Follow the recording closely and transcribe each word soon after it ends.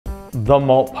the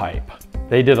malt pipe.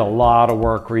 They did a lot of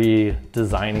work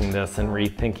redesigning this and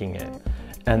rethinking it.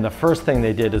 And the first thing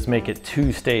they did is make it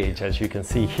two-stage. As you can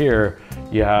see here,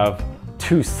 you have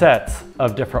two sets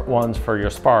of different ones for your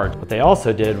sparge. What they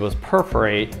also did was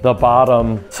perforate the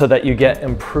bottom so that you get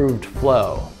improved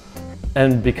flow.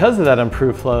 And because of that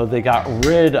improved flow, they got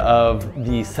rid of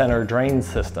the center drain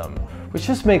system, which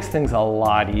just makes things a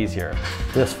lot easier.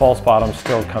 This false bottom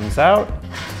still comes out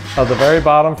of the very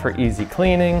bottom for easy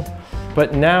cleaning,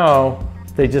 but now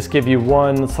they just give you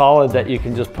one solid that you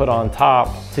can just put on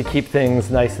top to keep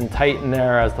things nice and tight in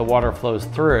there as the water flows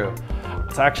through.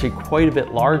 It's actually quite a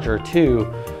bit larger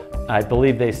too. I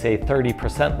believe they say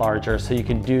 30% larger, so you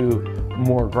can do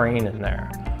more grain in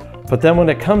there. But then when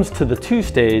it comes to the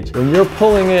two-stage, when you're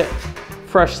pulling it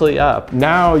freshly up,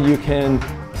 now you can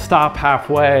stop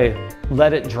halfway,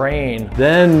 let it drain,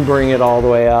 then bring it all the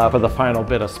way up for the final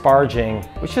bit of sparging,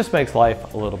 which just makes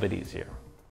life a little bit easier.